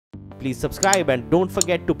Please subscribe and don't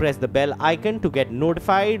forget to press the bell icon to get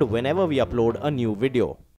notified whenever we upload a new video.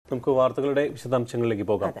 നമുക്ക് വാർത്തകളുടെ വിശദാംശങ്ങളിലേക്ക്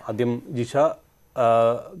പോകാം. ആദ്യം ജിഷ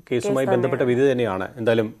കേസുമായി ബന്ധപ്പെട്ട വിധി തന്നെയാണ്.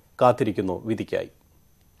 എന്തായാലും കാത്തിരിക്കുന്നു വിധിക്കായി.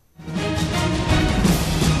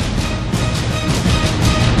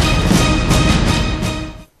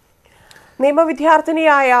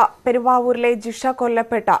 നിയമവിദ്യാർത്ഥിനിയായ പെരുമ്പാവൂരിലെ ജിഷ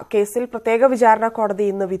കൊല്ലപ്പെട്ട കേസിൽ പ്രത്യേക വിചാരണ കോടതി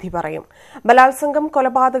ഇന്ന് വിധി പറയും. ബലാത്സംഗം,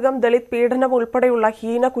 കൊലപാതകം, ദളിത് പീഡനം ഉൾപ്പെടെയുള്ള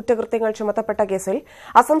ഹീന കുറ്റകൃത്യങ്ങൾ ചുമത്തപ്പെട്ട കേസിൽ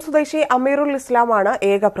അസം സ്വദേശി അമീറുൽ ഇസ്ലാമാണ്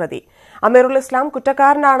ഏക പ്രതി. അമീറുൽ ഇസ്ലാം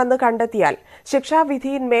കുറ്റക്കാരനാണെന്ന് കണ്ടെത്തിയാൽ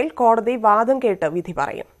ശിക്ഷാവിധിയിന്മേൽ കോടതി വാദം കേട്ട് വിധി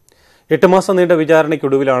പറയും. 8 മാസം നീണ്ട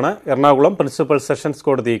വിചാരണയ്ക്കൊടുവിലാണ് എറണാകുളം പ്രിൻസിപ്പൽ സെഷൻസ്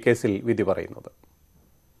കോടതി കേസിൽ വിധി പറയുന്നത്.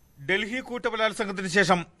 ഡൽഹി കൂട്ടബലാത്സംഗത്തിന്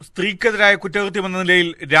ശേഷം സ്ത്രീക്കെതിരായ കുറ്റകൃത്യമെന്ന നിലയിൽ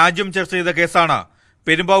രാജ്യം ചർച്ച ചെയ്ത കേസാണ്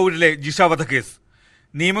പെരുമ്പാവൂരിലെ ജിഷ വധക്കേസ്.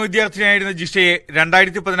 നിയമവിദ്യാർത്ഥിനിയായിരുന്ന ജിഷയെ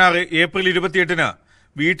 2016 ഏപ്രിൽ 28-ന്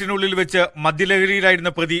വീട്ടിനുള്ളിൽ വെച്ച്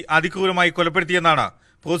മദ്യലഹരിയിലായിരുന്ന പ്രതി അതിക്രൂരമായി കൊലപ്പെടുത്തിയെന്നാണ്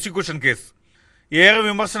പ്രോസിക്യൂഷൻ കേസ്. ഏറെ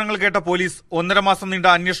വിമർശനങ്ങൾ കേട്ട പോലീസ് 1.5 മാസം നീണ്ട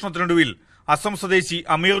അന്വേഷണത്തിനൊടുവിൽ അസം സ്വദേശി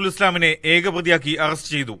അമീറുൽ ഇസ്ലാമിനെ ഏകപ്രതിയാക്കി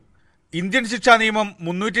അറസ്റ്റ് ചെയ്തു. ഇന്ത്യൻ ശിക്ഷാ നിയമം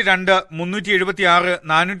 302, 376,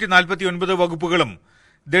 449 വകുപ്പുകളും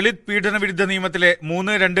ദളിത് പീഡന വിരുദ്ധ നിയമത്തിലെ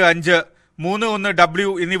 325,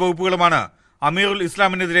 31W എന്നീ വകുപ്പുകളുമാണ് അമീറുൽ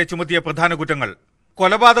ഇസ്ലാമിനെതിരെ ചുമത്തിയ പ്രധാന കുറ്റങ്ങൾ.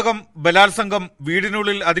 കൊലപാതകം, ബലാത്സംഗം,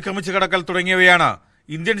 വീടിനുള്ളിൽ അതിക്രമിച്ചു കടക്കൽ തുടങ്ങിയവയാണ്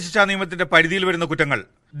ഇന്ത്യൻ ശിക്ഷാ നിയമത്തിന്റെ പരിധിയിൽ വരുന്ന കുറ്റങ്ങൾ.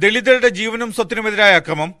 ദളിതരുടെ ജീവനും സ്വത്തിനുമെതിരായ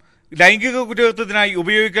അക്രമം, ലൈംഗിക കുറ്റകൃത്യത്തിനായി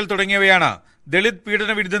ഉപയോഗിക്കൽ തുടങ്ങിയവയാണ് ദളിത്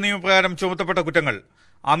പീഡന വിരുദ്ധ നിയമപ്രകാരം ചുമത്തപ്പെട്ട കുറ്റങ്ങൾ.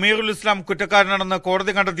 അമീറുൽ ഇസ്ലാം കുറ്റക്കാരനാണെന്ന്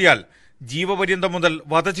കോടതി കണ്ടെത്തിയാൽ ജീവപര്യന്തം മുതൽ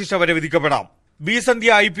വധശിക്ഷ വരെ വിധിക്കപ്പെടാം. ബി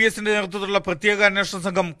സന്ധ്യ IPSന്റെ നേതൃത്വത്തിലുള്ള പ്രത്യേക അന്വേഷണ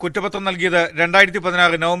സംഘം കുറ്റപത്രം നൽകിയത്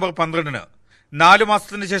 2016 നവംബർ 12-ന്. 4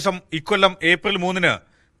 മാസത്തിന് ശേഷം ഇക്കൊല്ലം ഏപ്രിൽ 3-ന്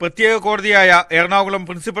പ്രത്യേക കോടതിയായ എറണാകുളം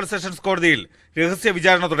പ്രിൻസിപ്പൽ സെഷൻസ് കോടതിയിൽ രഹസ്യ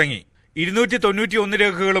വിചാരണ തുടങ്ങി. 291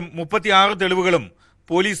 രേഖകളും 36 തെളിവുകളും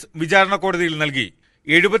പോലീസ് വിചാരണ കോടതിയിൽ നൽകി.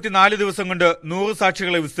 74 ദിവസം കൊണ്ട് 100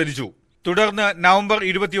 സാക്ഷികളെ വിസ്തരിച്ചു. തുടർന്ന് നവംബർ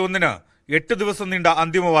 21-ന് 8 ദിവസം നീണ്ട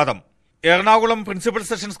അന്തിമവാദം. എറണാകുളം പ്രിൻസിപ്പൽ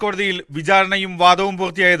സെഷൻസ് കോടതിയിൽ വിചാരണയും വാദവും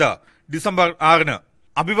പൂർത്തിയായത് ഡിസംബർ 6-ന്.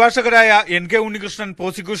 അഭിഭാഷകരായ NK ഉണ്ണികൃഷ്ണൻ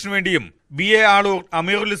പ്രോസിക്യൂഷനു വേണ്ടിയും BA ആളൂർ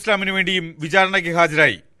അമീറുൽ ഇസ്ലാമിനു വേണ്ടിയും വിചാരണയ്ക്ക്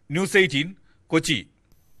ഹാജരായി. News 18 കൊച്ചി.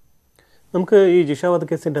 നമുക്ക് ഈ ജിഷ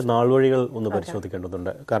വധക്കേസിന്റെ നാൾവഴികൾ ഒന്ന്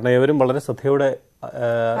പരിശോധിക്കേണ്ടതുണ്ട്. കാരണം ഇവരും വളരെ ശ്രദ്ധയോടെ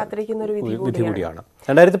വിധി കൂടിയാണ്.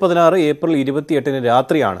 2016 ഏപ്രിൽ 28-ന്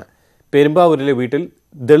രാത്രിയാണ് പെരുമ്പാവൂരിലെ വീട്ടിൽ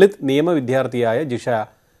ദളിത് നിയമ വിദ്യാർത്ഥിയായ ജിഷ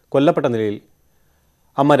കൊല്ലപ്പെട്ട നിലയിൽ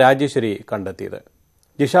അമ്മ രാജേശ്വരി കണ്ടെത്തിയത്.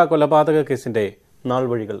 ജിഷ കൊലപാതക കേസിന്റെ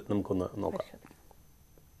നാൾവഴികൾ നമുക്കൊന്ന് നോക്കാം.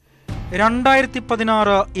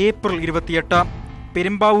 2016 ഏപ്രിൽ 28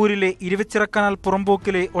 പെരുമ്പാവൂരിലെ ഇരുവച്ചിറക്കനാൽ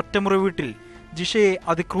പുറമ്പോക്കിലെ ഒറ്റമുറി വീട്ടിൽ ജിഷയെ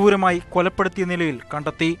അതിക്രൂരമായി കൊലപ്പെടുത്തിയ നിലയിൽ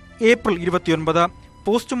കണ്ടെത്തി. ഏപ്രിൽ 29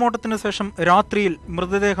 പോസ്റ്റ്മോർട്ടത്തിന് ശേഷം രാത്രിയിൽ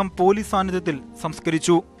മൃതദേഹം പോലീസ് സാന്നിധ്യത്തിൽ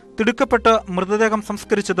സംസ്കരിച്ചു. തിടുക്കപ്പെട്ട് മൃതദേഹം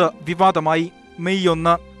സംസ്കരിച്ചത് വിവാദമായി. മെയ്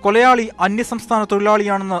 1 കൊലയാളി അന്യസംസ്ഥാന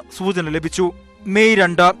തൊഴിലാളിയാണെന്ന് സൂചന ലഭിച്ചു. മെയ്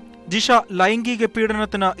 2 ജിഷ ലൈംഗിക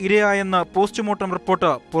പീഡനത്തിന് ഇരയായെന്ന് പോസ്റ്റ്മോർട്ടം റിപ്പോർട്ട്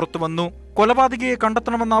പുറത്തുവന്നു. കൊലപാതകിയെ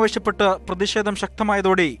കണ്ടെത്തണമെന്നാവശ്യപ്പെട്ട് പ്രതിഷേധം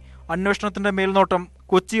ശക്തമായതോടെ അന്വേഷണത്തിന്റെ മേൽനോട്ടം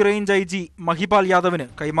കൊച്ചി റേഞ്ച് IG മഹിപാൽ യാദവിന്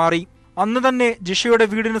കൈമാറി. അന്ന് തന്നെ ജിഷയുടെ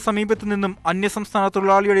വീടിന് സമീപത്തു നിന്നും അന്യസംസ്ഥാന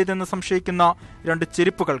തൊഴിലാളിയുടേതെന്ന് സംശയിക്കുന്ന 2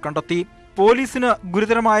 ചെരുപ്പുകൾ കണ്ടെത്തി. പോലീസിന്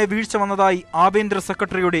ഗുരുതരമായ വീഴ്ച വന്നതായി ആഭ്യന്തര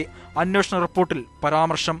സെക്രട്ടറിയുടെ അന്വേഷണ റിപ്പോർട്ടിൽ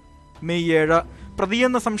പരാമർശം. മെയ് 7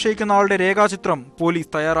 പ്രതിയെന്ന് സംശയിക്കുന്ന ആളുടെ രേഖാചിത്രം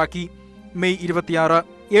പോലീസ് തയ്യാറാക്കി. മെയ് 26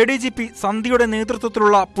 ADGP സന്ധ്യയുടെ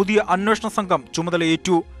നേതൃത്വത്തിലുള്ള പുതിയ അന്വേഷണ സംഘം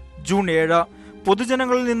ചുമതലയേറ്റു. ജൂൺ 7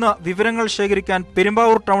 പൊതുജനങ്ങളിൽ നിന്ന് വിവരങ്ങൾ ശേഖരിക്കാൻ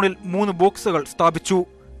പെരുമ്പാവൂർ ടൗണിൽ 3 ബോക്സുകൾ സ്ഥാപിച്ചു.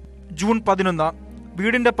 ജൂൺ 11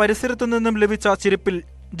 വീടിന്റെ പരിസരത്തു നിന്നും ലഭിച്ച ചെരുപ്പിൽ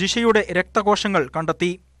ജിഷയുടെ രക്തകോശങ്ങൾ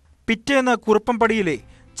കണ്ടെത്തി. പിറ്റേന്ന് കുറുപ്പംപടിയിലെ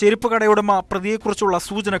ചെരുപ്പ് കടയുടമ പ്രതിയെക്കുറിച്ചുള്ള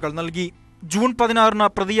സൂചനകൾ നൽകി. ജൂൺ 16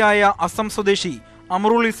 പ്രതിയായ അസം സ്വദേശി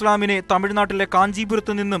അമറുൽ ഇസ്ലാമിനെ തമിഴ്നാട്ടിലെ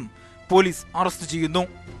കാഞ്ചീപുരത്തു നിന്നും പോലീസ് അറസ്റ്റ് ചെയ്യുന്നു.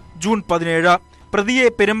 ജൂൺ 17 പ്രതിയെ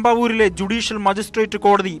പെരുമ്പാവൂരിലെ ജുഡീഷ്യൽ മജിസ്ട്രേറ്റ്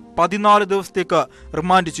കോടതി 14 ദിവസത്തേക്ക്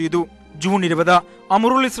റിമാൻഡ് ചെയ്തു. ജൂൺ 20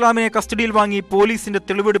 അമറുൽ ഇസ്ലാമിനെ കസ്റ്റഡിയിൽ വാങ്ങി പോലീസിന്റെ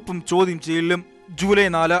തെളിവെടുപ്പും ചോദ്യം ചെയ്യലും. ജൂലൈ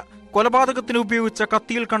 4 കൊലപാതകത്തിന് ഉപയോഗിച്ച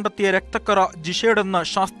കത്തിയിൽ കണ്ടെത്തിയ രക്തക്കറ ജിഷയുടെന്ന്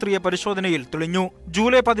ശാസ്ത്രീയ പരിശോധനയിൽ തെളിഞ്ഞു.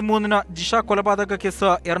 ജൂലൈ 13 ജിഷ കൊലപാതക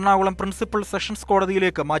കേസ് എറണാകുളം പ്രിൻസിപ്പൽ സെഷൻസ്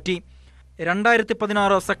കോടതിയിലേക്ക് മാറ്റി.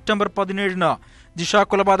 2016 സെപ്റ്റംബർ 17 ജിഷ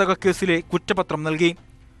കൊലപാതക കേസിലെ കുറ്റപത്രം നൽകി.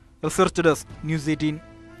 Research desk News 18.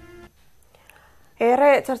 ഏറെ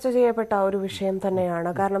ചർച്ച ചെയ്യപ്പെട്ട ഒരു വിഷയം തന്നെയാണ്.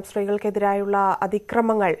 കാരണം സ്ത്രീകൾക്കെതിരായുള്ള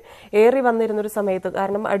അതിക്രമങ്ങൾ ഏറി വന്നിരുന്നൊരു സമയത്ത്,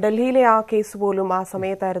 കാരണം ഡൽഹിയിലെ ആ കേസ് പോലും ആ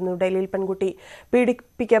സമയത്തായിരുന്നു. ഡൽഹിയിൽ പെൺകുട്ടി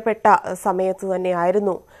പീഡിപ്പിക്കപ്പെട്ട സമയത്ത്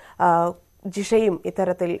തന്നെയായിരുന്നു ജിഷയും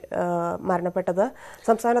ഇത്തരത്തിൽ മരണപ്പെട്ടത്.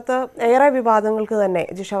 സംസ്ഥാനത്ത് ഏറെ വിവാദങ്ങൾക്ക് തന്നെ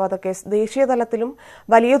ജിഷ വധക്കേസ് ദേശീയ തലത്തിലും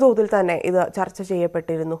വലിയ തോതിൽ തന്നെ ഇത് ചർച്ച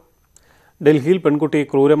ചെയ്യപ്പെട്ടിരുന്നു. ഡൽഹിയിൽ പെൺകുട്ടി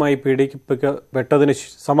ക്രൂരമായി പീഡിപ്പിക്കപ്പെട്ടതിന്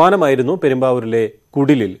സമാനമായിരുന്നു പെരുമ്പാവൂരിലെ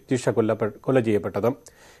കുടിലിൽ ജിഷ കൊല ചെയ്യപ്പെട്ടത്.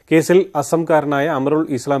 കേസിൽ അസംകാരനായ അമറുൽ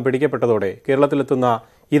ഇസ്ലാം പിടിക്കപ്പെട്ടതോടെ കേരളത്തിലെത്തുന്ന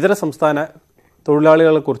ഇതര സംസ്ഥാന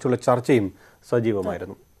തൊഴിലാളികളെക്കുറിച്ചുള്ള ചർച്ചയും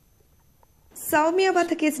സജീവമായിരുന്നു. സൗമ്യ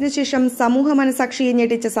വധക്കേസിന് ശേഷം സമൂഹ മനസാക്ഷിയെ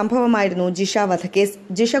ഞെട്ടിച്ച സംഭവമായിരുന്നു ജിഷ വധക്കേസ്.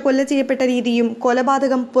 ജിഷ കൊല ചെയ്യപ്പെട്ട രീതിയും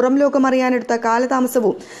കൊലപാതകം പുറം ലോകമറിയാനെടുത്ത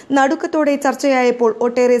കാലതാമസവും നടുക്കത്തോടെ ചർച്ചയായപ്പോൾ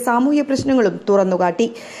ഒട്ടേറെ സാമൂഹ്യ പ്രശ്നങ്ങളും തുറന്നുകാട്ടി.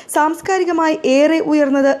 സാംസ്കാരികമായി ഏറെ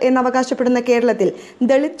ഉയർന്നത് എന്നവകാശപ്പെടുന്ന കേരളത്തിൽ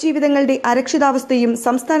ദളിത് ജീവിതങ്ങളുടെ അരക്ഷിതാവസ്ഥയും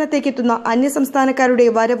സംസ്ഥാനത്തേക്കെത്തുന്ന അന്യസംസ്ഥാനക്കാരുടെ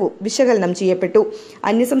വരവും വിശകലനം ചെയ്യപ്പെട്ടു.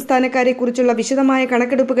 അന്യസംസ്ഥാനക്കാരെക്കുറിച്ചുള്ള വിശദമായ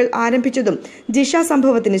കണക്കെടുപ്പുകൾ ആരംഭിച്ചതും ജിഷ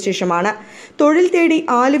സംഭവത്തിന് ശേഷമാണ്. തൊഴിൽ തേടി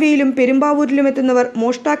ആലുവയിലും പെരുമ്പാവൂരിലും എത്തുന്നവർ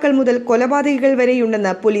മോഷ്ടാക്കൾ മുതൽ കൊലപാതകികൾ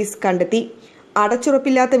വരെയുണ്ടെന്ന് പോലീസ് കണ്ടെത്തി.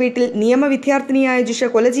 അടച്ചുറപ്പില്ലാത്ത വീട്ടിൽ നിയമവിദ്യാർത്ഥിനിയായ ജിഷ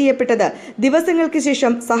കൊല ചെയ്യപ്പെട്ടത് ദിവസങ്ങൾക്ക്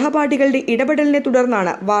ശേഷം സഹപാഠികളുടെ ഇടപെടലിനെ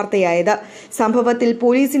തുടർന്നാണ് വാർത്തയായത്. സംഭവത്തിൽ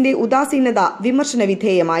പോലീസിന്റെ ഉദാസീനത വിമർശന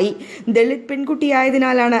വിധേയമായി. ദളിത്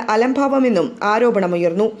പെൺകുട്ടിയായതിനാലാണ് അലംഭാവമെന്നും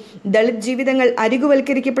ആരോപണമുയർന്നു. ദളിത് ജീവിതങ്ങൾ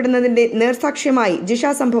അരികുവൽക്കരിക്കപ്പെടുന്നതിന്റെ നേർസാക്ഷ്യമായി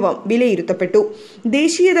ജിഷ സംഭവം വിലയിരുത്തപ്പെട്ടു.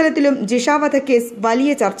 ദേശീയ തലത്തിലും ജിഷ വധക്കേസ്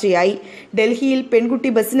വലിയ ചർച്ചയായി. ഡൽഹിയിൽ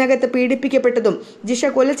പെൺകുട്ടി ബസ്സിനകത്ത് പീഡിപ്പിക്കപ്പെട്ടതും ജിഷ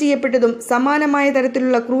കൊല ചെയ്യപ്പെട്ടതും സമാനമായ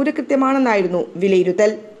തരത്തിലുള്ള ക്രൂരകൃത്യമാണെന്നായിരുന്നു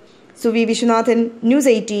വിലയിരുത്തൽ. സുവി വിശ്വനാഥൻ,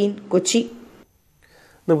 ന്യൂസ് 18, കൊച്ചി.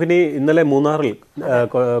 നമുക്കിനി ഇന്നലെ മൂന്നാറിൽ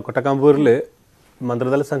കൊട്ടക്കാമ്പൂരിൽ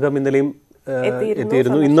മന്ത്രിതല സംഘം ഇന്നലെയും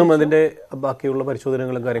എത്തിയിരുന്നു. ഇന്നും അതിന്റെ ബാക്കിയുള്ള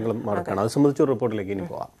പരിശോധനകളും കാര്യങ്ങളും നടക്കണം. അത് സംബന്ധിച്ച റിപ്പോർട്ടിലേക്ക് ഇനി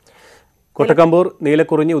പോവാം. കൊട്ടക്കാമ്പൂർ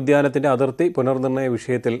നീലക്കുറിഞ്ഞി ഉദ്യാനത്തിന്റെ അതിർത്തി പുനർനിർണയ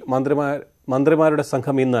വിഷയത്തിൽ മന്ത്രിമാരുടെ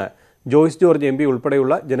സംഘം ഇന്ന് ജോയ്സ് ജോർജ് MP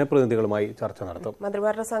ഉൾപ്പെടെയുള്ള ജനപ്രതിനിധികളുമായി ചർച്ച നടത്തും.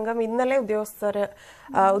 മന്ത്രിമാരുടെ സംഘം ഇന്നലെ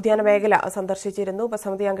ഉദ്യാന മേഖല സന്ദർശിച്ചിരുന്നു.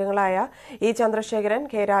 ഉപസമിതി അംഗങ്ങളായ E. Chandrasekharan,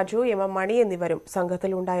 K. Raju, M. മണി എന്നിവരും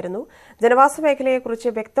സംഘത്തിലുണ്ടായിരുന്നു. ജനവാസ മേഖലയെക്കുറിച്ച്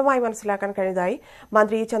വ്യക്തമായി മനസ്സിലാക്കാൻ കഴിഞ്ഞതായി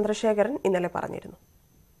മന്ത്രി E. ചന്ദ്രശേഖരൻ ഇന്നലെ പറഞ്ഞിരുന്നു.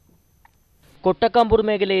 കൊട്ടക്കാമ്പൂർ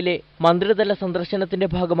മേഖലയിലെ മന്ത്രിതല സന്ദർശനത്തിന്റെ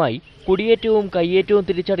ഭാഗമായി കുടിയേറ്റവും കയ്യേറ്റവും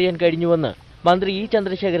തിരിച്ചറിയാൻ കഴിഞ്ഞുവെന്ന് മന്ത്രി E.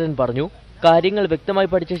 ചന്ദ്രശേഖരൻ പറഞ്ഞു. കാര്യങ്ങൾ വ്യക്തമായി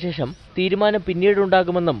പഠിച്ച ശേഷം തീരുമാനം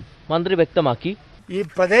പിന്നീടുണ്ടാകുമെന്നും മന്ത്രി വ്യക്തമാക്കി. ഈ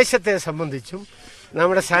പ്രദേശത്തെ സംബന്ധിച്ചും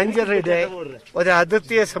നമ്മുടെ സാഞ്ചുറിയുടെ ഒരു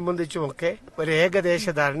അതിർത്തിയെ സംബന്ധിച്ചുമൊക്കെ ഒരു ഏകദേശ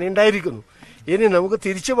ധാരണ ഉണ്ടായിരിക്കുന്നു. ഇനി നമുക്ക്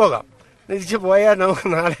തിരിച്ചു പോകാം. തിരിച്ചു പോയാൽ നമുക്ക്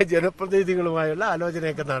നാളെ ജനപ്രതിനിധികളുമായുള്ള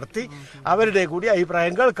ആലോചനയൊക്കെ നടത്തി അവരുടെ കൂടി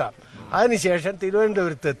അഭിപ്രായം കേൾക്കാം. അതിനുശേഷം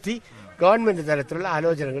തിരുവനന്തപുരത്തെത്തി ഗവൺമെന്റ് തലത്തിലുള്ള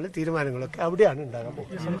ആലോചനകളും തീരുമാനങ്ങളൊക്കെ അവിടെയാണ് ഉണ്ടാകാൻ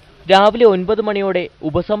പോകുന്നത്. രാവിലെ 9 മണിയോടെ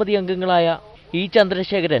ഉപസമിതി അംഗങ്ങളായ E.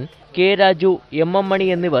 Chandrasekharan, K. Raju, M. മണി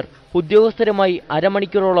എന്നിവർ ഉദ്യോഗസ്ഥരുമായി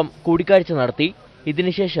അരമണിക്കൂറോളം കൂടിക്കാഴ്ച നടത്തി.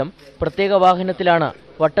 ഇതിനുശേഷം പ്രത്യേക വാഹനത്തിലാണ്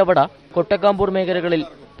വട്ടവട, കൊട്ടക്കാമ്പൂർ മേഖലകളിൽ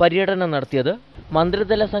പര്യടനം നടത്തിയത്.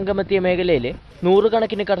 മന്ത്രിതല സംഘമെത്തിയ മേഖലയിലെ 100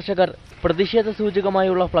 കണക്കിന് കർഷകർ പ്രതിഷേധ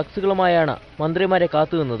സൂചകമായുള്ള ഫ്ലക്സുകളുമായാണ് മന്ത്രിമാരെ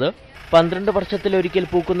കാത്തുനിന്നത്. 12 വർഷത്തിലൊരിക്കൽ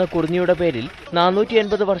പൂക്കുന്ന കുറിഞ്ഞിയുടെ പേരിൽ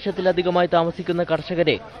 480 വർഷത്തിലധികമായി താമസിക്കുന്ന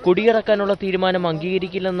കർഷകരെ കുടിയിറക്കാനുള്ള തീരുമാനം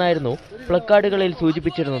അംഗീകരിക്കില്ലെന്നായിരുന്നു പ്ലക്കാർഡുകളിൽ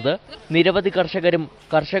സൂചിപ്പിച്ചിരുന്നത്. നിരവധി കർഷകരും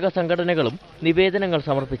കർഷക സംഘടനകളും നിവേദനങ്ങൾ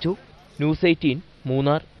സമർപ്പിച്ചു. ന്യൂസ് 18,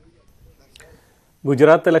 മൂന്നാർ.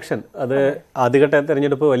 ഗുജറാത്ത് ഇലക്ഷൻ അത് ആദ്യഘട്ട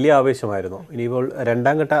തെരഞ്ഞെടുപ്പ് വലിയ ആവേശമായിരുന്നു. ഇനിയിപ്പോൾ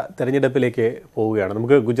രണ്ടാം ഘട്ട തെരഞ്ഞെടുപ്പിലേക്ക് പോവുകയാണ്.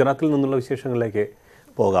 നമുക്ക് ഗുജറാത്തിൽ നിന്നുള്ള വിശേഷങ്ങളിലേക്ക്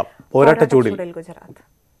പോകാം. പോരാട്ട ചൂടിൽ ഗുജറാത്ത്.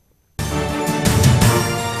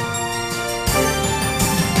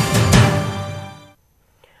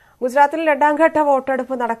 ഗുജറാത്തിൽ രണ്ടാംഘട്ട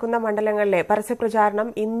വോട്ടെടുപ്പ് നടക്കുന്ന മണ്ഡലങ്ങളിലെ പരസ്യപ്രചാരണം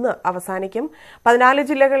ഇന്ന് അവസാനിക്കും. 14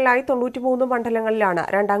 ജില്ലകളിലായി 93 മണ്ഡലങ്ങളിലാണ്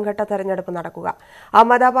രണ്ടാംഘട്ട തെരഞ്ഞെടുപ്പ് നടക്കുക.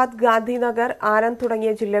 അഹമ്മദാബാദ്, ഗാന്ധിനഗർ, ആനന്ദ്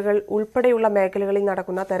തുടങ്ങിയ ജില്ലകൾ ഉൾപ്പെടെയുള്ള മേഖലകളിൽ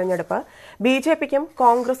നടക്കുന്ന തെരഞ്ഞെടുപ്പ് BJPക്കും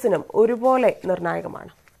കോൺഗ്രസിനും ഒരുപോലെ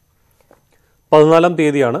നിർണായകമാണ്. 14-ാം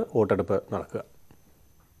തീയതിയാണ് വോട്ടെടുപ്പ് നടക്കുക.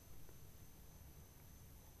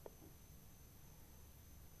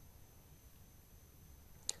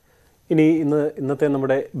 ഇനി ഇന്നത്തെ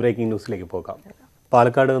നമ്മുടെ ബ്രേക്കിംഗ് ന്യൂസിലേക്ക് പോകാം.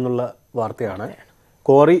 പാലക്കാട് നിന്നുള്ള വാർത്തയാണ്.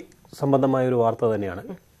 കോറി സംബന്ധമായ ഒരു വാർത്ത തന്നെയാണ്.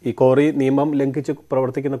 ഈ കോറി നിയമം ലംഘിച്ച്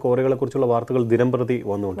പ്രവർത്തിക്കുന്ന കോറികളെ കുറിച്ചുള്ള വാർത്തകൾ ദിനംപ്രതി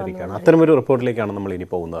വന്നുകൊണ്ടിരിക്കുകയാണ്. അത്തരമൊരു റിപ്പോർട്ടിലേക്കാണ് നമ്മൾ ഇനി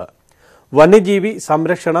പോകുന്നത്. വന്യജീവി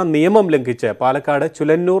സംരക്ഷണ നിയമം ലംഘിച്ച് പാലക്കാട്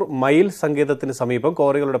ചുലന്നൂർ മയിൽ സങ്കേതത്തിന് സമീപം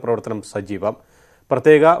കോറികളുടെ പ്രവർത്തനം സജീവം.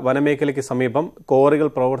 പ്രത്യേക വനമേഖലയ്ക്ക് സമീപം കോറികൾ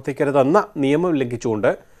പ്രവർത്തിക്കരുതെന്ന നിയമം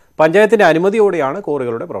ലംഘിച്ചുകൊണ്ട് പഞ്ചായത്തിന്റെ അനുമതിയോടെയാണ്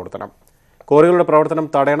കോറികളുടെ പ്രവർത്തനം. കോറികളുടെ പ്രവർത്തനം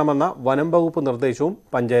തടയണമെന്ന വനം വകുപ്പ് നിർദ്ദേശവും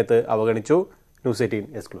പഞ്ചായത്ത് അവഗണിച്ചു. News 18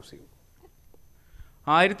 exclusive.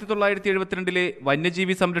 1972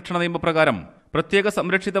 വന്യജീവി സംരക്ഷണ നിയമപ്രകാരം പ്രത്യേക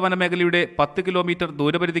സംരക്ഷിത വനമേഖലയുടെ 10 കിലോമീറ്റർ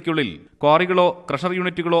ദൂരപരിധിക്കുള്ളിൽ ക്വാറികളോ ക്രഷർ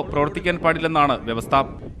യൂണിറ്റുകളോ പ്രവർത്തിക്കാൻ പാടില്ലെന്നാണ് വ്യവസ്ഥ.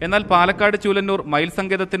 എന്നാൽ പാലക്കാട് ചൂലന്നൂർ മയിൽ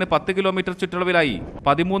സങ്കേതത്തിന് 10 കിലോമീറ്റർ ചുറ്റളവിലായി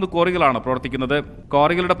 13 ക്വാറികളാണ് പ്രവർത്തിക്കുന്നത്.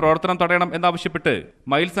 ക്വാറികളുടെ പ്രവർത്തനം തടയണം എന്നാവശ്യപ്പെട്ട്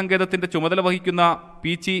മയിൽ സങ്കേതത്തിന്റെ ചുമതല വഹിക്കുന്ന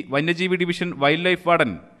പീച്ചി വന്യജീവി ഡിവിഷൻ വൈൽഡ് ലൈഫ്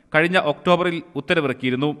വാർഡൻ കഴിഞ്ഞ ഒക്ടോബറിൽ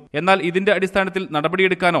ഉത്തരവിറക്കിയിരുന്നു. എന്നാൽ ഇതിന്റെ അടിസ്ഥാനത്തിൽ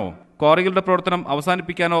നടപടിയെടുക്കാനോ ക്വാറികളുടെ പ്രവർത്തനം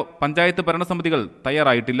അവസാനിപ്പിക്കാനോ പഞ്ചായത്ത് ഭരണസമിതികൾ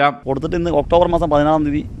തയ്യാറായിട്ടില്ല. കൊടുത്തിട്ട് ഇന്ന് ഒക്ടോബർ മാസം 16-ാം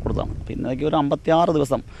തീയതി കൊടുത്താണ്. പിന്നെ ഒരു 56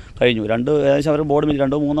 ദിവസം കഴിഞ്ഞു. ഏകദേശം അവർ ബോർഡ് മീറ്റിംഗ്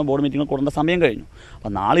 2-3 ബോർഡ് മീറ്റിംഗ് കൊടുക്കേണ്ട സമയം കഴിഞ്ഞു.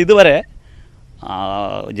 അപ്പം നാളെ ഇതുവരെ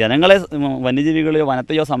ജനങ്ങളെ വന്യജീവികളെയോ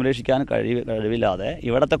വനത്തെയോ സംരക്ഷിക്കാൻ കഴിവില്ലാതെ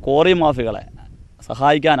ഇവിടുത്തെ ക്വാറി മാഫികളെ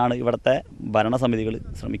സഹായിക്കാനാണ് ഇവിടുത്തെ ഭരണസമിതികൾ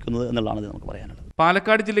ശ്രമിക്കുന്നത് എന്നുള്ളതാണ് നമുക്ക് പറയാനുള്ളത്.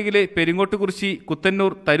 പാലക്കാട് ജില്ലയിലെ പെരിങ്ങോട്ടുകുറിശി,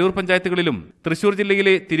 കുത്തന്നൂർ, തരൂർ പഞ്ചായത്തുകളിലും തൃശൂർ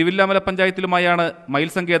ജില്ലയിലെ തിരുവില്ലാമല പഞ്ചായത്തിലുമായാണ് മയിൽ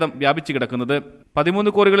സങ്കേതം വ്യാപിച്ചു കിടക്കുന്നത്.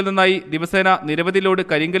 13 ക്വാറികളിൽ നിന്നായി ദിവസേന നിരവധി ലോഡ്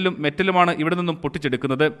കരിങ്കല്ലും മെറ്റലുമാണ് ഇവിടെ നിന്നും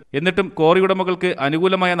പൊട്ടിച്ചെടുക്കുന്നത്. എന്നിട്ടും ക്വാറി ഉടമകൾക്ക്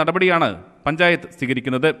അനുകൂലമായ നടപടിയാണ് പഞ്ചായത്ത്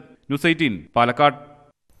സ്വീകരിക്കുന്നത്. ന്യൂസ് 18 പാലക്കാട്.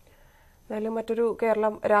 എന്തായാലും മറ്റൊരു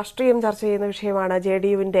കേരളം രാഷ്ട്രീയം ചർച്ച ചെയ്യുന്ന വിഷയമാണ്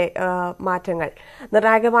ജെഡിയുവിന്റെ മാറ്റങ്ങൾ.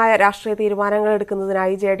 നിർണായകമായ രാഷ്ട്രീയ തീരുമാനങ്ങൾ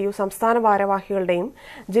എടുക്കുന്നതിനായി ജെഡിയു സംസ്ഥാന ഭാരവാഹികളുടെയും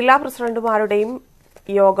ജില്ലാ പ്രസിഡന്റുമാരുടെയും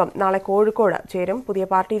യോഗം നാളെ കോഴിക്കോട് ചേരും. പുതിയ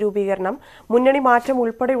പാർട്ടി രൂപീകരണം, മുന്നണി മാറ്റം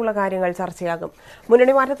ഉൾപ്പെടെയുള്ള കാര്യങ്ങൾ ചർച്ചയാകും.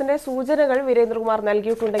 മുന്നണി മാറ്റത്തിന്റെ സൂചനകൾ വീരേന്ദ്രകുമാർ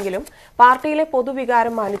നൽകിയിട്ടുണ്ടെങ്കിലും പാർട്ടിയിലെ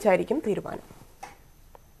പൊതുവികാരം മാനിച്ചായിരിക്കും തീരുമാനം.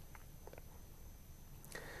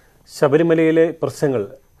 ശബരിമലയിലെ പ്രശ്നങ്ങൾ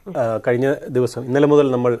കഴിഞ്ഞ ദിവസം ഇന്നലെ മുതൽ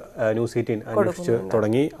നമ്മൾ ന്യൂസ് 18 അന്വേഷിച്ച്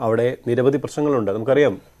തുടങ്ങി. അവിടെ നിരവധി പ്രശ്നങ്ങളുണ്ട്.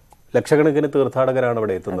 നമുക്കറിയാം, ലക്ഷക്കണക്കിന് തീർത്ഥാടകരാണ്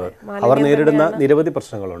അവിടെ എത്തുന്നത്. അവർ നേരിടുന്ന നിരവധി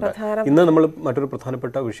പ്രശ്നങ്ങളുണ്ട്. ഇന്ന് നമ്മൾ മറ്റൊരു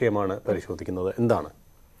പ്രധാനപ്പെട്ട വിഷയമാണ് പരിശോധിക്കുന്നത്. എന്താണ്?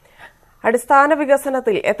 അടിസ്ഥാന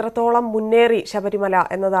വികസനത്തിൽ എത്രത്തോളം മുന്നേറി ശബരിമല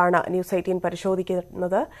എന്നതാണ് ന്യൂസ് 18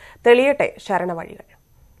 പരിശോധിക്കുന്നത്. തെളിയട്ടെ ശരണവഴികൾ.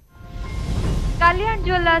 Kalyan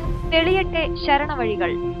Jewellers തെളിയട്ടെ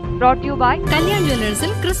ശരണവഴികൾ. Brought you by Kalyan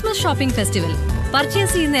ജ്വല്ലേഴ്സിൽ Christmas shopping festival.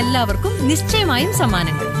 Purchase ചെയ്യുന്ന എല്ലാവർക്കും നിശ്ചയമായും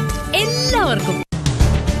സമ്മാനങ്ങൾ. എല്ലാവർക്കും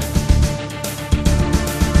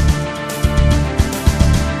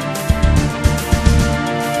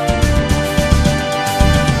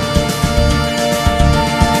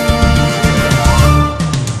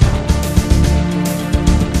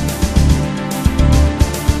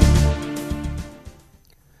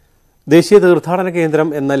ദേശീയ തീർത്ഥാടന കേന്ദ്രം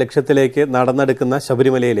എന്ന ലക്ഷ്യത്തിലേക്ക് നടന്നെടുക്കുന്ന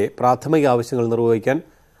ശബരിമലയിലെ പ്രാഥമിക ആവശ്യങ്ങൾ നിർവഹിക്കാൻ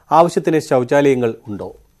ആവശ്യത്തിന് ശൗചാലയങ്ങൾ ഉണ്ടോ?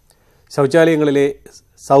 ശൗചാലയങ്ങളിലെ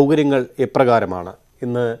സൗകര്യങ്ങൾ എപ്രകാരമാണ്?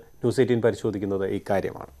 ഇന്ന് ന്യൂസ് 18 പരിശോധിക്കുന്നത്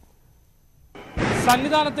ഇക്കാര്യമാണ്.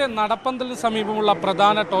 സന്നിധാനത്തെ നടപ്പന്തലിന് സമീപമുള്ള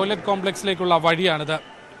പ്രധാന ടോയ്ലറ്റ് കോംപ്ലക്സിലേക്കുള്ള വഴിയാണിത്.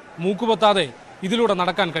 മൂക്കുപൊത്താതെ ഇതിലൂടെ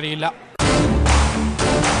നടക്കാൻ കഴിയില്ല.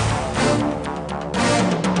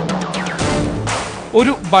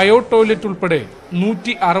 ഒരു ബയോ ടോയ്ലറ്റ് ഉൾപ്പെടെ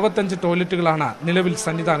 165 ടോയ്ലറ്റുകളാണ് നിലവിൽ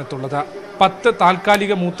സന്നിധാനത്തുള്ളത്. 10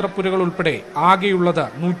 താൽക്കാലിക മൂത്രപ്പുരകൾ ഉൾപ്പെടെ ആകെയുള്ളത്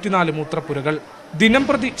 104 മൂത്രപ്പുരകൾ.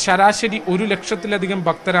 ദിനംപ്രതി ശരാശരി 1 ലക്ഷത്തിലധികം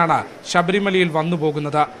ഭക്തരാണ് ശബരിമലയിൽ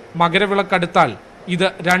വന്നുപോകുന്നത്. മകരവിളക്കടുത്താൽ ഇത്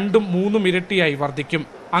 2-3 ഇരട്ടിയായി വർദ്ധിക്കും.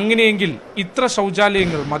 അങ്ങനെയെങ്കിൽ ഇത്ര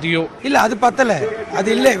ശൗചാലയങ്ങൾ മതിയോ? இல்ல அது பத்தல, அது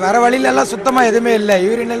இல்லை. வர வழியில எல்லாம் சுத்தமா எதுவுமே இல்லை.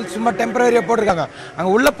 யூரினல் சும்மா டெம்பரரியா போட்டிருக்காங்க. அங்க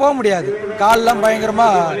உள்ள போக முடியாது. கால்லாம் பயங்கரமா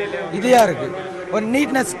இதையா இருக்கு. ஒரு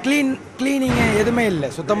நீட்னஸ் கிளீனிங் எதுவுமே இல்லை,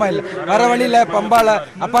 சுத்தமா இல்லை. வர வழியில பம்பால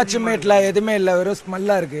அப்பாச்சிமேட்ல எதுவுமே இல்லை, ஒரு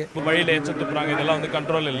ஸ்மெல்லா இருக்கு. வழியில எச்ச துப்புறாங்க, இதெல்லாம் வந்து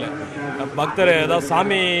கண்ட்ரோல் இல்லை. பக்தர் ஏதாவது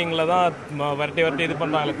சாமிங்களை தான் வரட்டி இது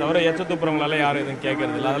பண்றாங்களே தவிர எச்ச துப்புறவங்களால யாரும் எதுவும்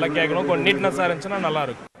கேட்கறது இல்லை. அதெல்லாம் கேட்கணும். கொஞ்சம் நீட்னஸா இருந்துச்சுன்னா நல்லா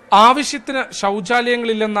இருக்கும். ആവശ്യത്തിന്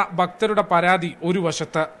ശൗചാലയങ്ങളില്ലെന്ന ഭക്തരുടെ പരാതി ഒരു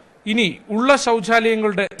വശത്ത്. ഇനി ഉള്ള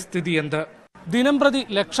ശൗചാലയങ്ങളുടെ സ്ഥിതി എന്ത്? ദിനംപ്രതി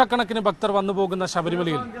ലക്ഷക്കണക്കിന് ഭക്തർ വന്നുപോകുന്ന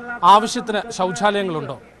ശബരിമലയിൽ ആവശ്യത്തിന്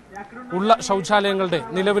ശൗചാലയങ്ങളുണ്ടോ? ഉള്ള ശൗചാലയങ്ങളുടെ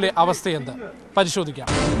നിലവിലെ അവസ്ഥയെന്ത്? പരിശോധിക്കാം.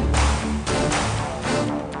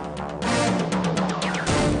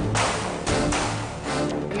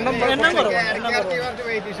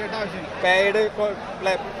 പേഡ്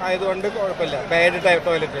ആയതുകൊണ്ട് കുഴപ്പമില്ല. പേഡ്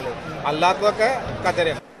ടോയ്ലറ്റുകൾ അല്ലാത്തതൊക്കെ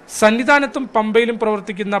കച്ചറയാണ്. സന്നിധാനത്തും പമ്പയിലും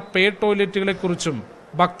പ്രവർത്തിക്കുന്ന പേഡ് ടോയ്ലറ്റുകളെ കുറിച്ചും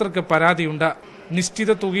ഭക്തർക്ക് പരാതിയുണ്ട്.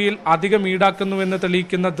 നിശ്ചിത തുകയിൽ അധികം ഈടാക്കുന്നുവെന്ന്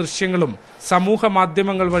തെളിയിക്കുന്ന ദൃശ്യങ്ങളും സമൂഹ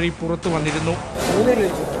മാധ്യമങ്ങൾ വഴി പുറത്തു വന്നിരുന്നു.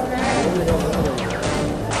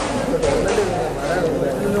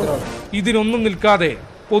 ഇതിനൊന്നും നിൽക്കാതെ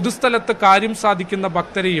പൊതുസ്ഥലത്ത് കാര്യം സാധിക്കുന്ന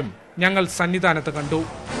ഭക്തരെയും ഞങ്ങൾ സന്നിധാനത്ത് കണ്ടു.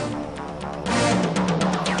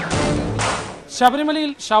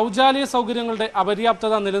 ശബരിമലയിൽ ശൗചാലയ സൗകര്യങ്ങളുടെ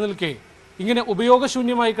അപര്യാപ്തത നിലനിൽക്കെ ഇങ്ങനെ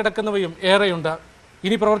ഉപയോഗശൂന്യമായി കിടക്കുന്നവയും ഏറെയുണ്ട്.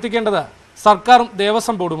 ഇനി പ്രവർത്തിക്കേണ്ടത് സർക്കാരും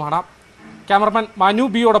Devaswom ബോർഡുമാണ്. Cameraman Manu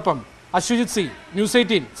ബിയോടൊപ്പം Aswajith C, news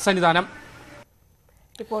 18 Sannidhanam.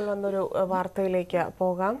 ഇപ്പോൾ വന്നൊരു വാർത്തയിലേക്ക്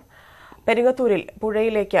പോകാം. പെരിങ്ങത്തൂരിൽ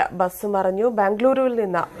പുഴയിലേക്ക് ബസ് മറിഞ്ഞു. ബാംഗ്ലൂരുവിൽ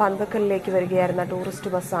നിന്ന് പന്തക്കലിലേക്ക് വരികയായിരുന്ന ടൂറിസ്റ്റ്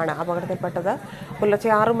ബസ്സാണ് അപകടത്തിൽപ്പെട്ടത്. പുലർച്ചെ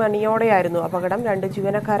 6 മണിയോടെയായിരുന്നു അപകടം. 2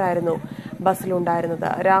 ജീവനക്കാരായിരുന്നു ബസ്സിലുണ്ടായിരുന്നത്.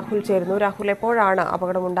 രാഹുൽ ചേരുന്നു. രാഹുൽ, എപ്പോഴാണ്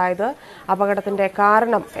അപകടമുണ്ടായത്? അപകടത്തിന്റെ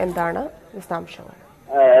കാരണം എന്താണ്? വിശദാംശങ്ങൾ.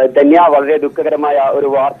 ധന്യ, വളരെ ദുഃഖകരമായ ഒരു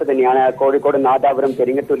വാർത്ത തന്നെയാണ് കോഴിക്കോട് നാദാപുരം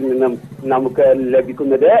പെരിങ്ങത്തൂരിൽ നിന്നും നമുക്ക്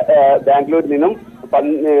ലഭിക്കുന്നത്. ബാംഗ്ലൂരിൽ നിന്നും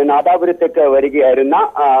നാദാപുരത്തേക്ക് വരികയായിരുന്ന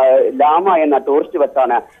ലാമ എന്ന ടൂറിസ്റ്റ്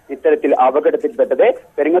ബസ്സാണ് ഇത്തരത്തിൽ അപകടത്തിൽപ്പെട്ടത്.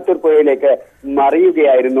 പെരിങ്ങത്തൂർ പുഴയിലേക്ക്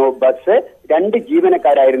മറിയുകയായിരുന്നു ബസ്. 2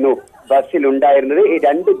 ജീവനക്കാരായിരുന്നു ബസ്സിൽ ഉണ്ടായിരുന്നത്. ഈ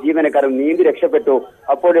 2 ജീവനക്കാരും നീന്തി രക്ഷപ്പെട്ടു.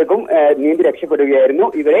 അപ്പോഴേക്കും നീന്തി രക്ഷപ്പെടുകയായിരുന്നു.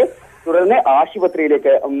 ഇവരെ തുടർന്ന്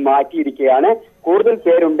ആശുപത്രിയിലേക്ക് മാറ്റിയിരിക്കുകയാണ്. കൂടുതൽ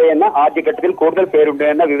പേരുണ്ട് എന്ന ആദ്യഘട്ടത്തിൽ കൂടുതൽ പേരുണ്ട്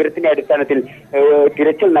എന്ന വിവരത്തിന്റെ അടിസ്ഥാനത്തിൽ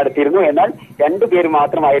തിരച്ചിൽ നടത്തിയിരുന്നു. എന്നാൽ 2 പേര്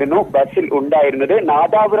മാത്രമായിരുന്നു ബസ്സിൽ ഉണ്ടായിരുന്നത്.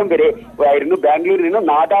 നാദാപുരം വരെ ആയിരുന്നു, ബാംഗ്ലൂരിൽ നിന്നും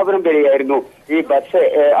നാദാപുരം വരെയായിരുന്നു ഈ ബസ്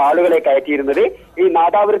ആളുകളെ കയറ്റിയിരുന്നത്. ഈ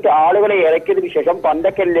നാദാപുരത്ത് ആളുകളെ ഇറക്കിയതിനു ശേഷം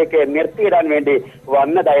പന്തക്കലിലേക്ക് നിർത്തിയിടാൻ വേണ്ടി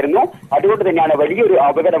വന്നതായിരുന്നു. അതുകൊണ്ട് തന്നെയാണ് വലിയൊരു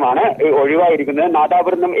അപകടമാണ് ഒഴിവായിരിക്കുന്നത്.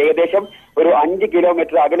 നാദാപുരം നിന്നും ഏകദേശം ഒരു 5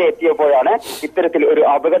 കിലോമീറ്റർ അകലെ എത്തിയപ്പോഴാണ് ഇത്തരത്തിൽ ഒരു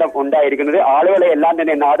അപകടം ഉണ്ടായിരിക്കുന്നത്. ആളുകളെ എല്ലാം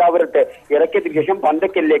തന്നെ നാദാപുരത്ത് ഇറക്കിയതിനു ശേഷം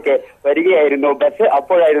പന്തക്കലിലേക്ക് വരികയായിരുന്നു ബസ്.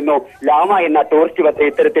 അപ്പോഴായിരുന്നു ലാമ എന്ന ടൂറിസ്റ്റ് ബസ്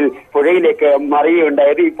ഇത്തരത്തിൽ പുഴയിലേക്ക്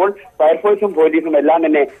മറിയുകയുണ്ടായത്. ഇപ്പോൾ ഫയർഫോഴ്സും പോലീസും എല്ലാം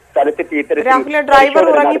തന്നെ സ്ഥലത്തെത്തി ഇത്തരത്തിൽ ഡ്രൈവർ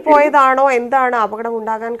ഉറങ്ങിപ്പോയതാണോ? എന്താണ് അപകടം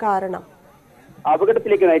ഉണ്ടാകാൻ കാരണം?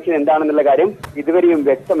 അപകടത്തിലേക്ക് നയിച്ചത് എന്താണെന്നുള്ള കാര്യം ഇതുവരെയും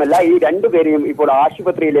വ്യക്തമല്ല. ഈ 2 പേരെയും ഇപ്പോൾ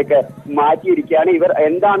ആശുപത്രിയിലേക്ക് മാറ്റിയിരിക്കുകയാണ്. ഇവർ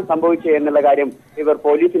എന്താണ് സംഭവിച്ചത് എന്നുള്ള കാര്യം ഇവർ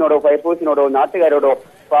പോലീസിനോടോ ഫയർഫോഴ്സിനോടോ നാട്ടുകാരോടോ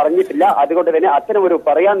പറഞ്ഞിട്ടില്ല. അതുകൊണ്ട് തന്നെ അത്തരമൊരു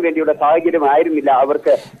പറയാൻ വേണ്ടിയുള്ള സാഹചര്യം ആയിരുന്നില്ല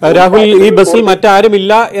അവർക്ക്. രാഹുൽ, ഈ ബസ്സിൽ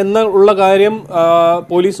മറ്റാരുമില്ല എന്നുള്ള കാര്യം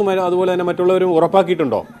പോലീസും അതുപോലെ തന്നെ മറ്റുള്ളവരും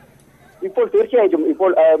ഉറപ്പാക്കിയിട്ടുണ്ടോ? ഇപ്പോൾ തീർച്ചയായിട്ടും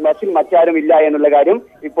ഇപ്പോൾ ബസ്സിൽ മറ്റാരും ഇല്ല എന്നുള്ള കാര്യം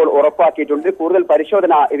ഇപ്പോൾ ഉറപ്പാക്കിയിട്ടുണ്ട്. കൂടുതൽ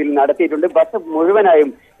പരിശോധന ഇതിൽ നടത്തിയിട്ടുണ്ട്. ബസ് മുഴുവനായും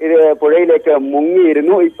ഇത് പുഴയിലേക്ക്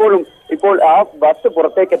മുങ്ങിയിരുന്നു. ഇപ്പോൾ ആ ബസ്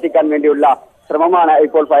പുറത്തേക്ക് എത്തിക്കാൻ വേണ്ടിയുള്ള ശ്രമമാണ്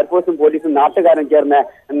ഇപ്പോൾ ഫയർഫോഴ്സും പോലീസും നാട്ടുകാരും ചേർന്ന്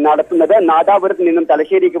നടത്തുന്നത്. നാദാപുരത്ത് നിന്നും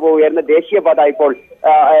തലശ്ശേരിക്ക് പോവുകയായിരുന്ന ദേശീയപാത ഇപ്പോൾ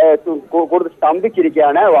കൂടുതൽ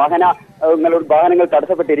സ്തംഭിച്ചിരിക്കുകയാണ്. വാഹനങ്ങൾ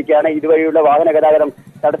തടസ്സപ്പെട്ടിരിക്കുകയാണ്. ഇതുവഴിയുള്ള വാഹന ഗതാഗതം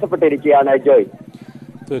തടസ്സപ്പെട്ടിരിക്കുകയാണ്. ജോയ്,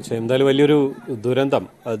 തീർച്ചയായും എന്തായാലും വലിയൊരു ദുരന്തം.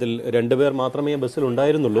 അതിൽ 2 പേർ മാത്രമേ ബസ്സിൽ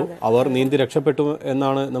ഉണ്ടായിരുന്നുള്ളൂ. അവർ നീന്തി രക്ഷപ്പെട്ടു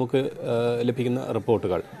എന്നാണ് നമുക്ക് ലഭിക്കുന്ന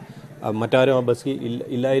റിപ്പോർട്ടുകൾ. മറ്റാരും ആ ബസ്സിൽ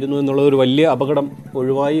ഇല്ലായിരുന്നു എന്നുള്ള ഒരു വലിയ അപകടം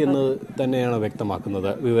ഒഴിവായി എന്ന് തന്നെയാണ് വ്യക്തമാക്കുന്നത്.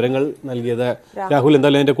 വിവരങ്ങൾ നൽകിയത് രാഹുൽ.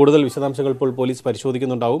 എന്തായാലും അതിന്റെ കൂടുതൽ വിശദാംശങ്ങൾ ഇപ്പോൾ പോലീസ്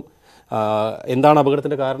പരിശോധിക്കുന്നുണ്ടാവും. എന്താണ്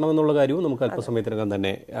അപകടത്തിന്റെ കാരണമെന്നുള്ള കാര്യവും നമുക്ക് അല്പസമയത്തിനകം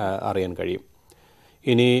തന്നെ അറിയാൻ കഴിയും.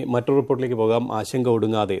 ഇനി മറ്റൊരു റിപ്പോർട്ടിലേക്ക് പോകാം. ആശങ്ക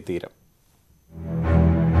ഒടുങ്ങാതെ തീരം.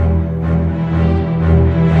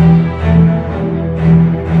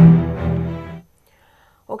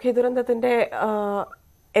 ദുരന്തത്തിന്റെ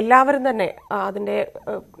എല്ലാവരും തന്നെ അതിന്റെ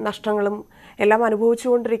നഷ്ടങ്ങളും എല്ലാം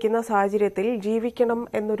അനുഭവിച്ചുകൊണ്ടിരിക്കുന്ന സാഹചര്യത്തിൽ ജീവിക്കണം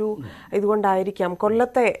എന്നൊരു ഇതുകൊണ്ടായിരിക്കാം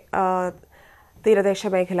കൊല്ലത്തെ തീരദേശ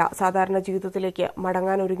മേഖല സാധാരണ ജീവിതത്തിലേക്ക്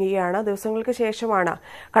മടങ്ങാൻ ഒരുങ്ങുകയാണ്. ദിവസങ്ങൾക്ക് ശേഷമാണ്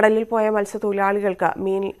കടലിൽ പോയ മത്സ്യത്തൊഴിലാളികൾക്ക്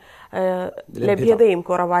മീൻ ലഭ്യതയും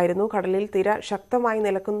കുറവായിരുന്നു. കടലിൽ തിര ശക്തമായി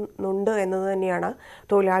നിലക്കുന്നുണ്ട് എന്നത് തന്നെയാണ്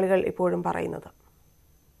തൊഴിലാളികൾ ഇപ്പോഴും പറയുന്നത്.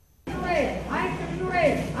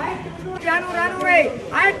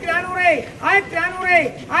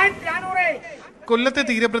 കൊല്ലത്തെ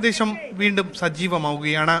തീരപ്രദേശം വീണ്ടും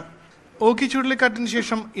സജീവമാവുകയാണ്. ഓഖി ചുഴലിക്കാറ്റിന്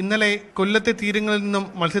ശേഷം ഇന്നലെ കൊല്ലത്തെ തീരങ്ങളിൽ നിന്നും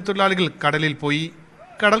മത്സ്യത്തൊഴിലാളികൾ കടലിൽ പോയി.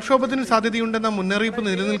 കടൽക്ഷോഭത്തിന് സാധ്യതയുണ്ടെന്ന മുന്നറിയിപ്പ്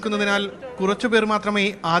നിലനിൽക്കുന്നതിനാൽ കുറച്ചുപേർ മാത്രമേ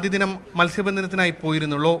ആദ്യ ദിനം മത്സ്യബന്ധനത്തിനായി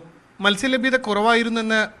പോയിരുന്നുള്ളൂ. മത്സ്യലഭ്യത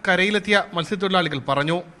കുറവായിരുന്നെന്ന് കരയിലെത്തിയ മത്സ്യത്തൊഴിലാളികൾ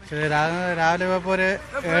പറഞ്ഞു. രാവിലെ പോയപ്പോൾ ഒരു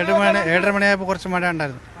 7:30 മണിയായപ്പോൾ കുറച്ച് മഴ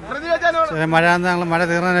ഉണ്ടായിരുന്നു. മഴ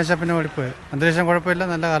തീർന്നതിന് ശേഷം പിന്നെ ഓടിപ്പോയി. അന്തരീക്ഷം കുഴപ്പമില്ല,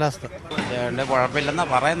 നല്ല കാലാവസ്ഥ. കുഴപ്പമില്ലെന്നാ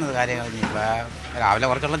പറയുന്നത്. കാര്യങ്ങൾ രാവിലെ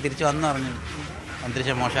കുറച്ചോളം തിരിച്ചു വന്നു പറഞ്ഞു.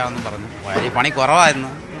 അന്തരീക്ഷം മോശമാണെന്നും പറഞ്ഞു. പണി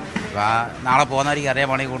കുറവായിരുന്നു. നാളെ പോകുന്നവർക്ക് അറിയാൻ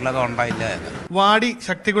പണി കൂടുതലൊക്കെ ഉണ്ടായില്ല. വാടി,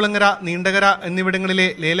 ശക്തികുളങ്ങര, നീണ്ടകര എന്നിവിടങ്ങളിലെ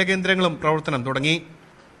ലേലകേന്ദ്രങ്ങളും പ്രവർത്തനം തുടങ്ങി.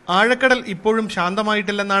 ആഴക്കടൽ ഇപ്പോഴും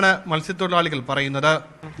ശാന്തമായിട്ടില്ലെന്നാണ് മത്സ്യത്തൊഴിലാളികൾ പറയുന്നത്.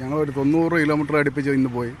 ഞങ്ങൾ ഒരു 90 കിലോമീറ്റർ അടുപ്പിച്ച് ഇന്ന്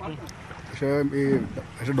പോയി. പക്ഷേ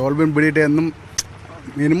ഡോൾഫിൻ പിടിയിട്ട് എന്നും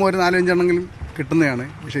മിനിമം ഒരു 4-5 എണ്ണെങ്കിലും കിട്ടുന്നതാണ്.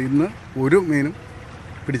 പക്ഷെ ഇന്ന് ഒരു മീനും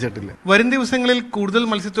പിടിച്ചിട്ടില്ല. വരും ദിവസങ്ങളിൽ കൂടുതൽ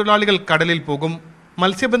മത്സ്യത്തൊഴിലാളികൾ കടലിൽ പോകും.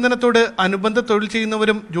 മത്സ്യബന്ധനത്തോട് അനുബന്ധ തൊഴിൽ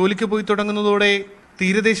ചെയ്യുന്നവരും ജോലിക്ക് പോയി തുടങ്ങുന്നതോടെ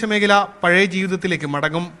തീരദേശ മേഖല പഴയ ജീവിതത്തിലേക്ക്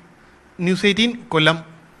മടങ്ങും. ന്യൂസ് 18 കൊല്ലം.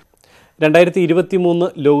 2023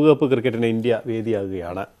 ലോകകപ്പ് ക്രിക്കറ്റിന് ഇന്ത്യ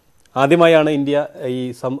വേദിയാകുകയാണ്. ആദ്യമായാണ് ഇന്ത്യ ഈ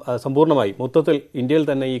സമ്പൂർണ്ണമായി മൊത്തത്തിൽ ഇന്ത്യയിൽ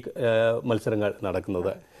തന്നെ ഈ മത്സരങ്ങൾ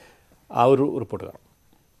നടക്കുന്നത്. ആ ഒരു റിപ്പോർട്ട് കാണാം.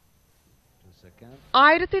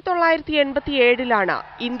 1987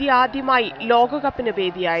 ഇന്ത്യ ആദ്യമായി ലോകകപ്പിന്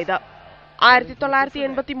വേദിയായത്.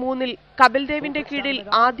 1983 കപിൽ ദേവിന്റെ കീഴിൽ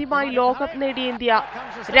ആദ്യമായി ലോകകപ്പ് നേടിയ ഇന്ത്യ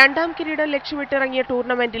 2ാം കിരീടം ലക്ഷ്യമിട്ടിറങ്ങിയ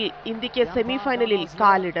ടൂർണമെന്റിൽ ഇന്ത്യക്ക് സെമിഫൈനലിൽ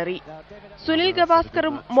കാലിടറി. സുനിൽ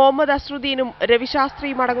ഗവാസ്കറും മുഹമ്മദ് അസ്റുദ്ദീനും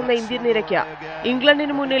രവിശാസ്ത്രിയും അടങ്ങുന്ന ഇന്ത്യൻ നിരയ്ക്ക്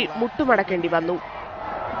ഇംഗ്ലണ്ടിന് മുന്നിൽ മുട്ടുമടക്കേണ്ടി വന്നു.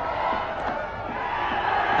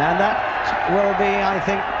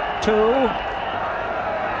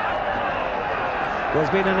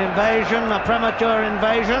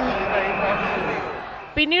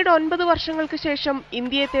 പിന്നീട് 9 വർഷങ്ങൾക്ക് ശേഷം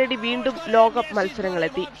ഇന്ത്യയെ തേടി വീണ്ടും ലോകകപ്പ്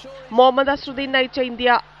മത്സരങ്ങളെത്തി. മുഹമ്മദ് അസ്റുദ്ദീൻ നയിച്ച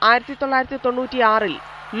ഇന്ത്യ 1996-ൽ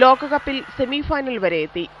ലോകകപ്പിൽ സെമിഫൈനൽ വരെ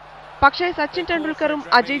എത്തി. പക്ഷേ സച്ചിൻ ടെണ്ടുൽക്കറും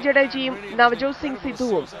അജയ് ജഡേജയും നവജോത് സിംഗ്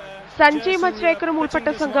സിദ്ധുവും സഞ്ജയ് മജ്രേക്കറും ഉൾപ്പെട്ട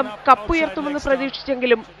സംഘം കപ്പുയർത്തുമെന്ന്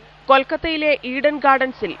പ്രതീക്ഷിച്ചെങ്കിലും കൊൽക്കത്തയിലെ ഈഡൻ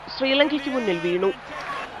ഗാർഡൻസിൽ ശ്രീലങ്കയ്ക്ക് മുന്നിൽ വീണു.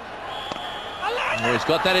 He's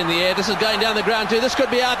got that in the air. This is going down the ground too. This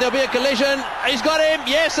could be out. There'll be a collision. He's got him.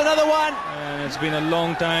 Yes, another one. And it's been a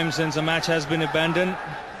long time since a match has been abandoned.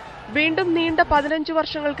 വീണ്ടും നീണ്ട 15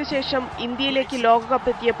 വർഷങ്ങൾക്ക് ശേഷം ഇന്ത്യയിലേക്ക് ലോകകപ്പ്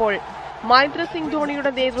എത്തിയപ്പോൾ മഹേന്ദ്ര സിംഗ്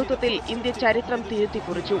ധോണിയുടെ നേതൃത്വത്തിൽ India ചരിത്രം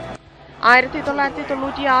തിരുത്തിക്കുറിച്ചു.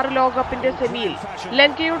 1996 ലോകകപ്പിന്റെ സെമിയിൽ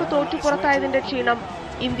ലങ്കയോട് തോറ്റു പുറത്തായതിന്റെ ക്ഷീണം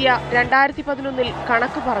ഇന്ത്യ 2011-ൽ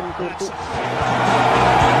കണക്ക് പറഞ്ഞു തീർത്തു.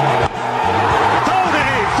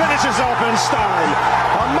 Finishes off in style.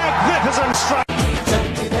 A magnificent strike.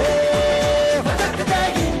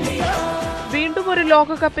 വീണ്ടും ഒരു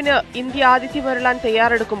ലോകകപ്പിന് ഇന്ത്യ ആതിഥ്യമരുളാൻ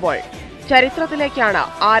തയ്യാറെടുക്കുമ്പോൾ ചരിത്രത്തിലേക്കാണ്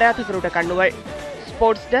ആരാധകരുടെ കണ്ണുകൾ.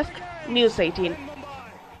 Sports desk, news 18.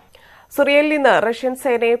 സിറിയയിൽ നിന്ന് റഷ്യൻ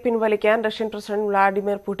സേനയെ പിൻവലിക്കാൻ റഷ്യൻ പ്രസിഡന്റ്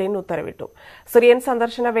വ്ളാഡിമിർ പുടിൻ ഉത്തരവിട്ടു. സിറിയൻ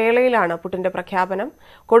സന്ദർശന വേളയിലാണ് പുടിന്റെ പ്രഖ്യാപനം.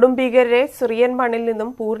 കൊടും ഭീകരരെ സിറിയൻ മണ്ണിൽ നിന്നും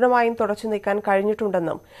പൂർണ്ണമായും തുടച്ചു നീക്കാൻ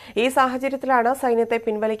കഴിഞ്ഞിട്ടുണ്ടെന്നും ഈ സാഹചര്യത്തിലാണ് സൈന്യത്തെ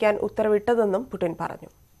പിൻവലിക്കാൻ ഉത്തരവിട്ടതെന്നും പുടിൻ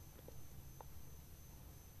പറഞ്ഞു.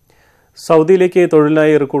 സൗദിയിലേക്ക്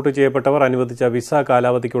തൊഴിലിനായി റിക്രൂട്ട് ചെയ്യപ്പെട്ടവർ അനുവദിച്ച വിസ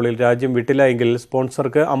കാലാവധിക്കുള്ളിൽ രാജ്യം വിട്ടില്ല എങ്കിൽ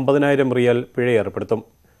സ്പോൺസർക്ക് 50,000 റിയാൽ പിഴ ഏർപ്പെടുത്തും.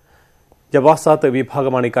 ജവാസാത്ത്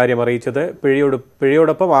വിഭാഗമാണ് ഇക്കാര്യം അറിയിച്ചത്.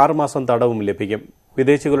 പിഴയോടൊപ്പം 6 മാസം തടവും ലഭിക്കും.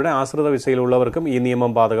 വിദേശികളുടെ ആശ്രിത വിസയിലുള്ളവർക്കും ഈ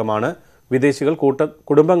നിയമം ബാധകമാണ്. വിദേശികൾ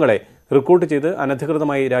കുടുംബങ്ങളെ റിക്രൂട്ട് ചെയ്ത്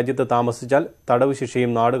അനധികൃതമായി രാജ്യത്ത് താമസിച്ചാൽ തടവ്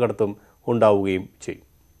ശിക്ഷയും നാടുകടത്തും ഉണ്ടാവുകയും ചെയ്യും.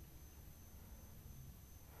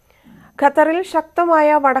 ഖത്തറിൽ ശക്തമായ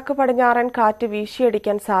വടക്ക് പടിഞ്ഞാറൻ കാറ്റ്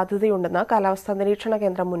വീശിയടിക്കാൻ സാധ്യതയുണ്ടെന്ന് കാലാവസ്ഥാ നിരീക്ഷണ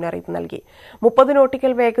കേന്ദ്രം മുന്നറിയിപ്പ് നൽകി. 30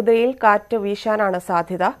 നോട്ടിക്കൽ വേഗതയിൽ കാറ്റ് വീശാനാണ്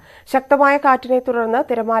സാധ്യത. ശക്തമായ കാറ്റിനെ തുടർന്ന്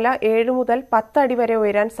തിരമാല 7 മുതൽ 10 അടി വരെ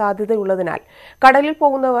ഉയരാൻ സാധ്യതയുള്ളതിനാൽ കടലിൽ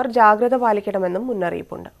പോകുന്നവർ ജാഗ്രത പാലിക്കണമെന്നും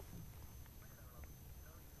മുന്നറിയിപ്പുണ്ട്.